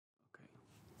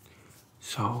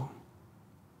So,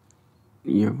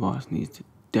 your boss needs to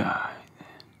die then.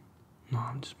 No,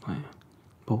 I'm just playing.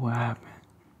 But what happened?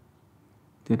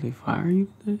 Did they fire you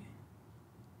today?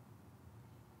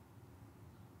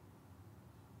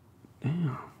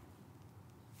 Damn.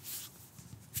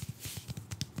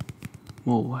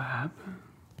 Well, what happened?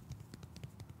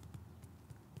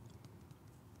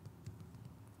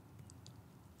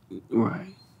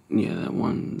 Right. Yeah, that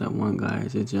one guy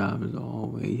at your job is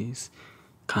always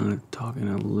kind of talking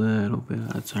a little bit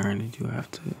out of turn that you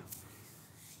have to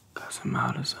cuss him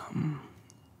out or something.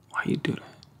 Why you do that?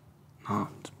 No,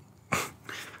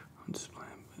 I'm just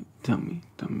playing. But tell me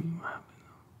what happened.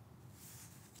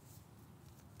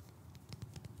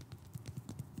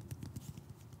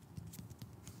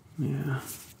 Yeah,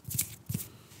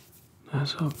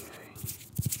 that's okay.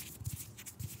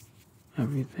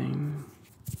 Everything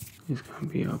is gonna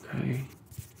be okay.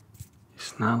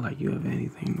 It's not like you have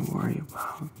anything to worry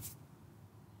about.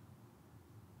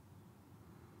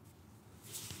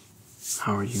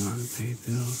 How are you gonna pay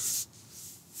bills?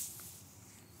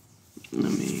 I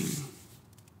mean,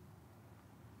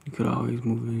 you could always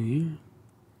move in here.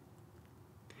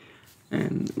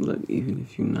 And look, even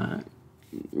if you're not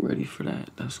ready for that,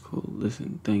 that's cool.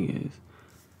 Listen, thing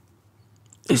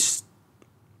is,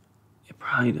 it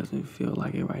probably doesn't feel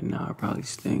like it right now. It probably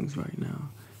stings right now.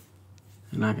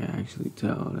 And I can actually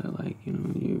tell that, like,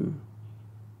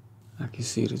 I can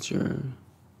see that you're a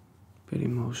bit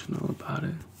emotional about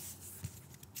it.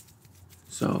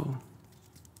 So,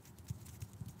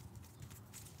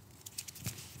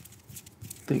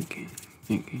 thinking.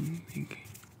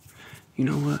 You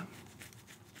know what?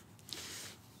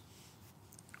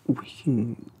 We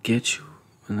can get you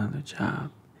another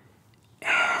job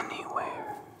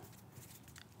anywhere,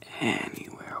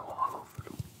 all over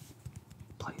the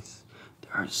place.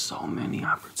 There are so many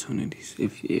opportunities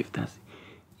if that's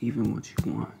even what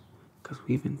you want. Because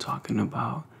we've been talking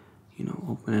about,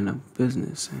 opening a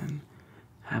business and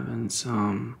having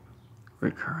some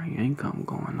recurring income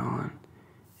going on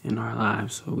in our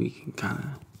lives so we can kind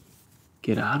of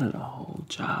get out of the whole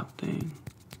job thing.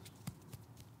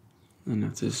 And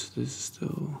if this is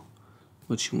still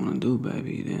what you want to do,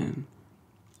 baby, then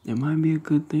it might be a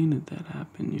good thing that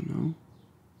happened,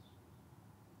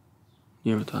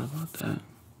 You ever thought about that?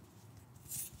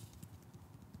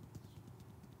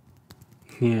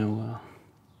 Yeah, well,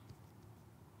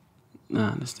 I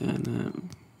understand that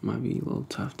might be a little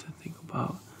tough to think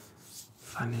about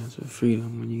financial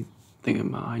freedom when you think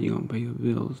about how you're going to pay your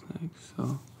bills next,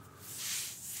 so.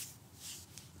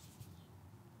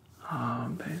 Oh,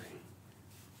 baby.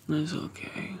 That's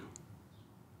okay.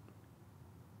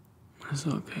 That's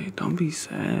okay. Don't be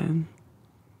sad.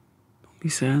 Don't be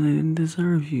sad they didn't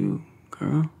deserve you,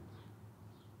 girl.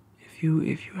 If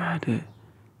you had to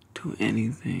do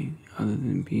anything other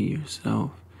than be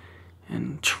yourself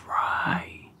and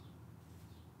try,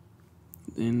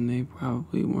 then they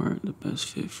probably weren't the best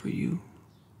fit for you.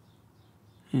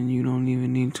 And you don't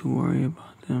even need to worry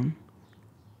about them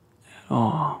at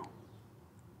all.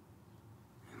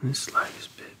 In the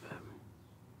slightest bit,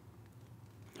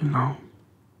 baby.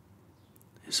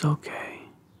 It's okay.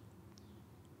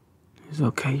 It's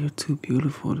okay, you're too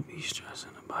beautiful to be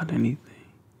stressing about anything.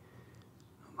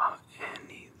 About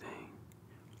anything.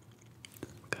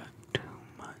 You've got too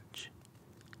much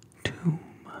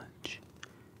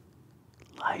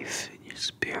life in your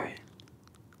spirit.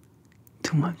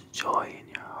 Too much joy in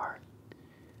your heart.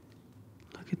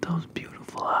 Look at those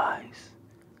beautiful eyes.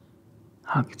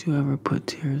 How could you ever put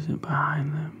tears in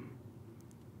behind them?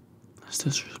 That's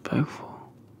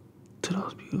disrespectful to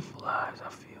those beautiful eyes, I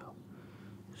feel.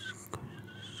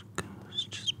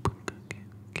 Just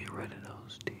get rid of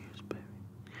those tears, baby.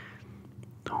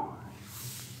 Don't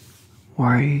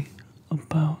worry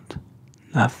about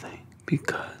nothing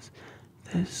because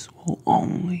this will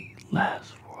only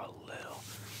last for a little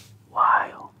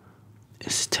while.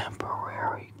 It's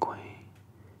temporary, Queen.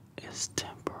 It's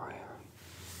temporary.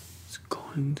 It's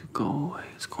going to go away.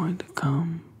 It's going to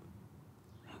come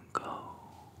and go.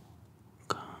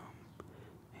 Come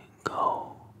and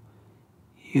go.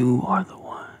 You are the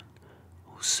one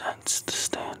who sets the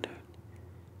standard.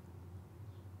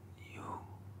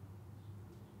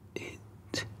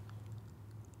 It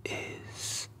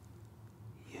is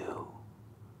you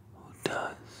who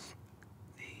does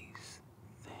these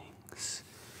things.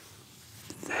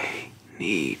 They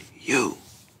need you.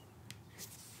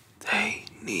 They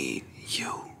need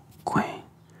you, Queen.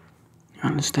 You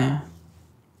understand?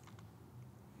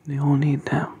 They don't need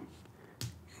them.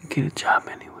 You can get a job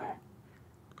anywhere.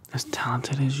 As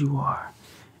talented as you are,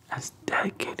 as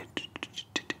dedicated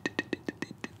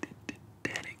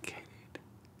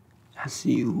as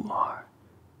you are.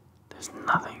 There's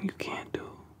nothing you can't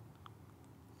do.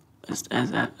 As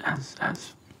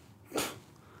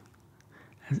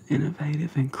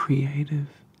innovative and creative.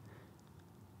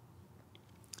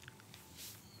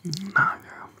 Nah,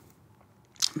 girl.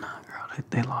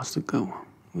 They lost a good one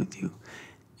with you.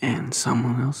 And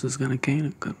someone else is gonna gain a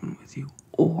good one with you.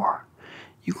 Or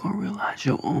you gonna realize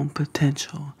your own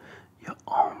potential, your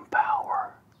own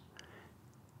power.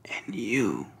 And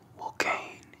you will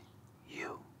gain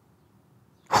you.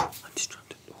 I just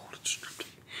dropped it.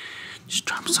 Just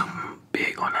dropped something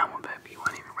big on that one, baby. You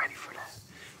weren't even ready for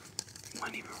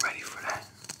that.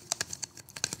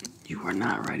 You were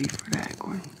not ready for that,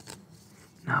 Queen.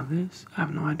 Now this, I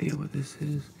have no idea what this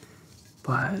is,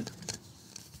 but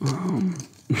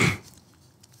I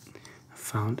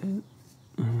found it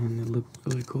and it looked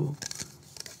really cool.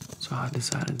 So I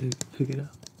decided to pick it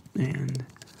up and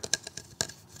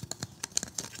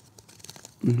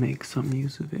make some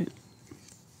use of it.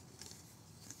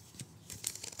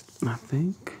 I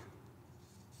think,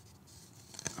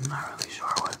 I'm not really sure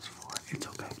what it's for. It's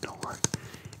okay, don't worry.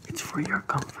 It's for your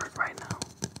comfort right now.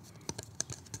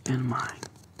 And mine.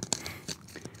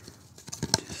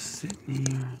 Just sitting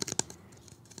here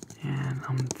and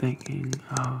I'm thinking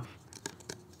of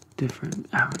different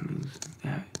avenues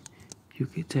that you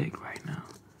could take right now.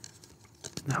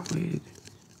 That would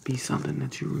be something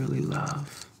that you really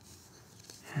love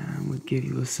and would give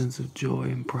you a sense of joy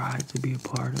and pride to be a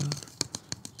part of.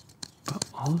 But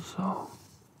also,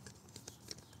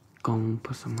 go and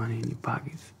put some money in your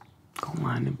pockets. Go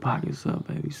line them pockets up,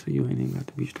 baby, so you ain't even got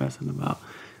to be stressing about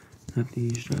nothing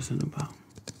you're stressing about.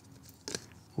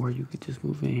 Or you could just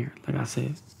move in here, like I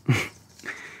said. And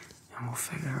we'll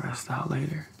figure the rest out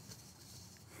later.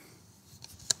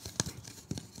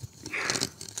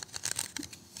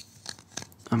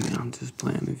 I mean, I'm just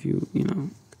playing if you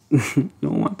don't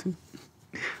want to.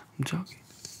 I'm joking.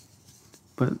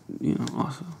 But,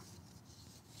 also,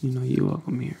 you're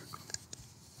welcome here,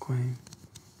 Queen.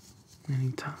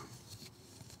 Anytime.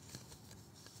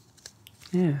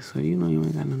 Yeah, so you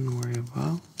ain't got nothing to worry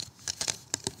about.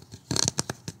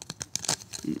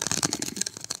 You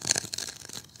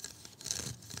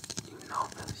know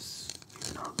this.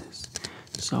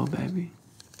 So, baby,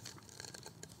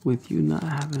 with you not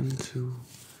having to,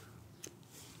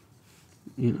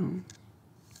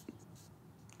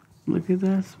 look at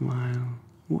that smile.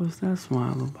 What's that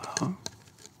smile about?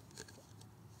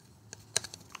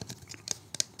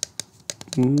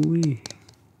 Ooh-wee.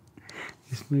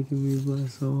 It's making me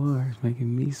blush so hard. It's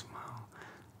making me smile.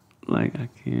 Like, I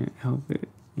can't help it.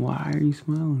 Why are you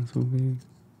smiling so big?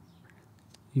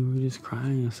 You were just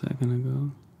crying a second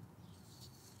ago.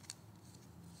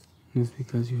 It's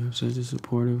because you have such a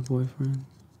supportive boyfriend.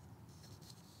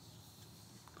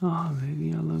 Oh,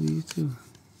 baby, I love you too.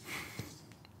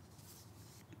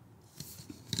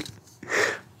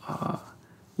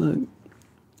 Look,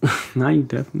 now you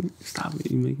definitely stop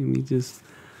it. You're making me just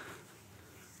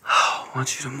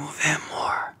want you to move in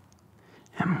more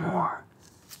and more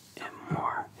and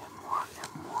more and more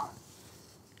and more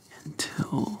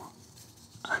until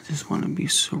I just want to be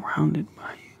surrounded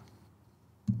by you.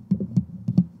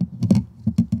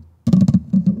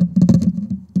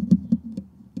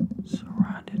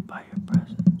 Surrounded by your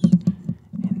presence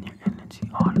and your energy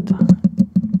all the time.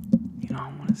 I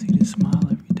want to see this smile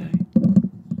every day.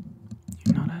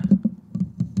 You know that?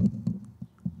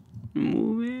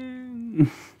 Move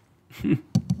in.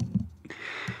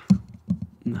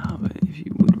 Nah, but if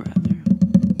you would rather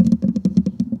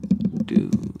do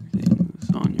things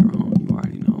on your own, you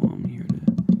already know I'm here to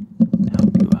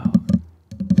help you out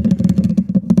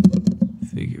and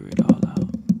figure it all out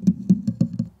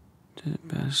to the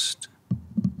best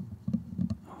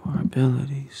of our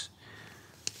abilities,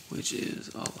 which is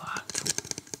a lot.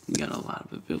 We got a lot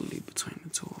of ability between the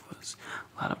two of us.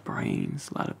 A lot of brains,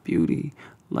 a lot of beauty,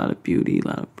 a lot of beauty, a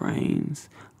lot of brains,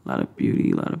 a lot of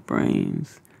beauty, a lot of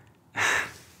brains.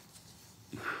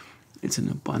 It's an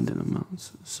abundant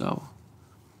amount. So,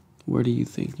 where do you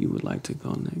think you would like to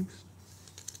go next?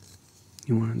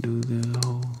 You want to do the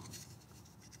whole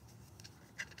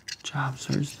job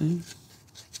search thing?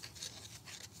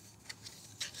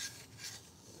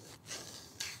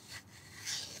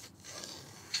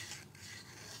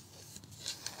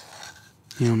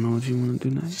 You don't know what you want to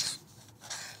do next?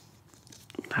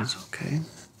 That's okay.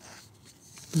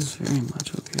 It's very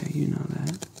much okay. You know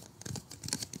that.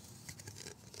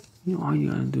 All you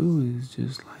gotta do is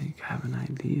just have an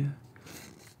idea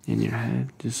in your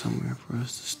head, just somewhere for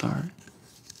us to start.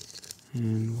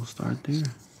 And we'll start there.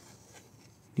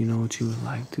 You know what you would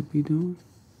like to be doing?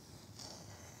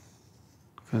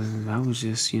 Because I was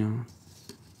just,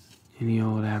 any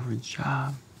old average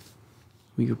job.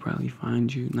 We could probably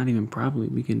find you, not even probably,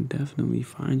 we can definitely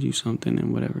find you something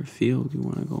in whatever field you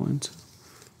want to go into.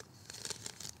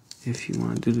 If you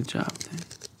want to do the job thing.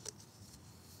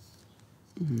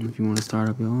 If you want to start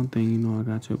up your own thing, you know I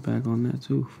got your back on that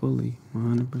too, fully,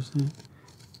 100%.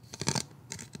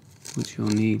 What you'll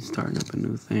need starting up a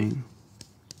new thing,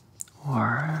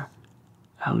 or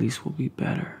at least will be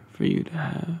better for you to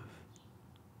have.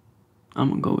 I'm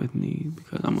gonna go with need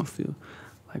because I'm gonna feel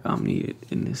like I'm needed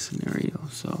in this scenario.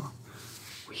 So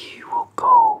we will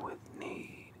go with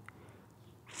need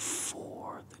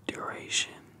for the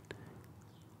duration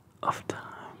of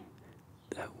time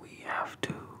that we have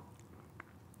to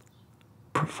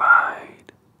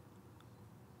provide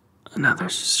another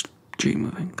stream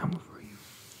of income for you.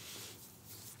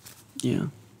 Yeah,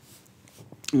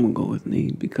 I'm gonna go with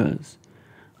need because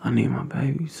I need my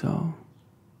baby, so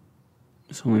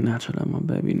it's only natural that my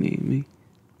baby need me.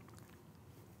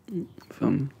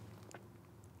 Feel me?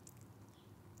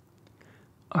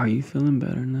 Are you feeling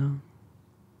better now?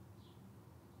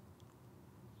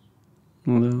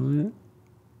 A little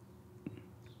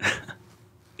bit?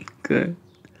 Good.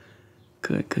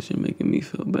 Good, because you're making me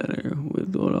feel better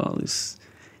with all this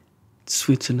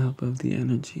switching up of the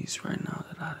energies right now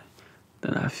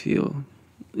that I feel.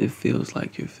 It feels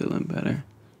like you're feeling better,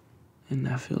 and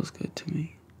that feels good to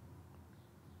me.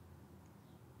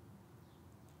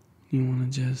 You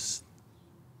want to just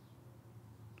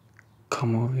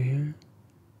come over here,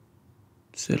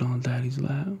 sit on Daddy's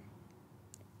lap, and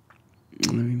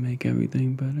let me make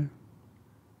everything better.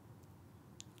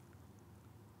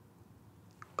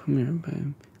 Come here,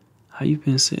 babe. How you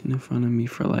been sitting in front of me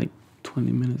for like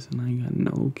 20 minutes and I ain't got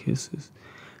no kisses?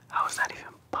 How is that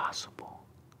even possible?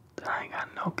 That I ain't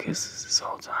got no kisses this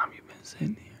whole time you've been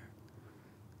sitting here?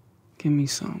 Give me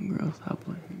some, girl. Stop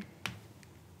playing.